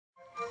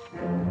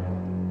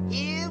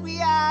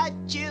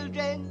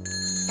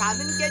Come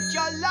and get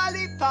your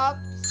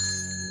lollipops.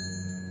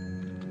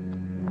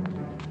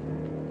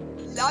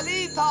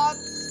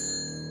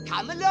 Lollipops.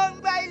 Come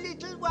along, my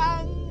little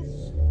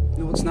ones.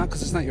 No, it's not,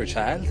 because it's not your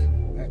child.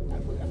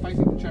 If I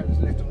think the child is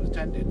left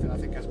unattended, then I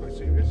think that's quite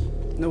serious.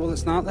 No, well,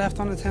 it's not left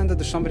unattended.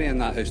 There's somebody in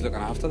that house looking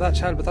after that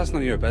child, but that's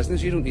none of your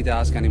business. You don't need to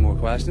ask any more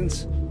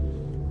questions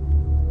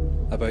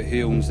about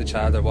who owns the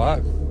child or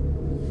what.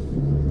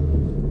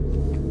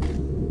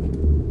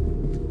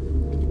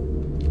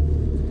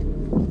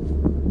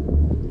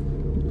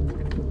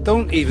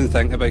 Don't even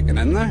think about getting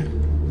in there.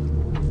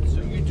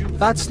 So you do...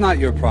 That's not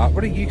your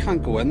property. You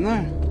can't go in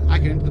there. I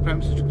get into the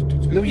premises.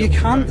 No, you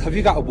can't. Have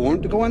you got a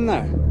warrant to go in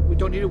there? We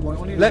don't need a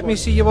warrant. Only Let me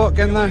see you walk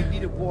in there. We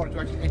need a warrant to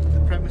actually enter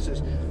the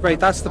premises. Right,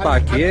 that's the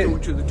back gate. I'm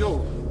going through the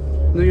door.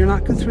 No, you're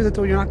not going through the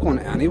door. You're not going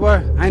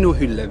anywhere. I know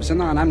who lives in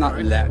there, and I'm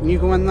not letting you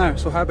go in there.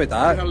 So how about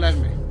that? You're not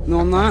letting me. No,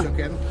 I'm not.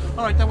 Okay.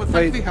 All right, then. Well,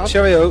 thank you for your help.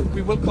 Cheerio.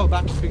 We will call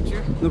back to speak to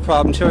you. No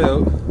problem.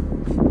 Cheerio.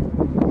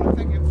 All right,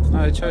 thank you. All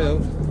right, cheerio.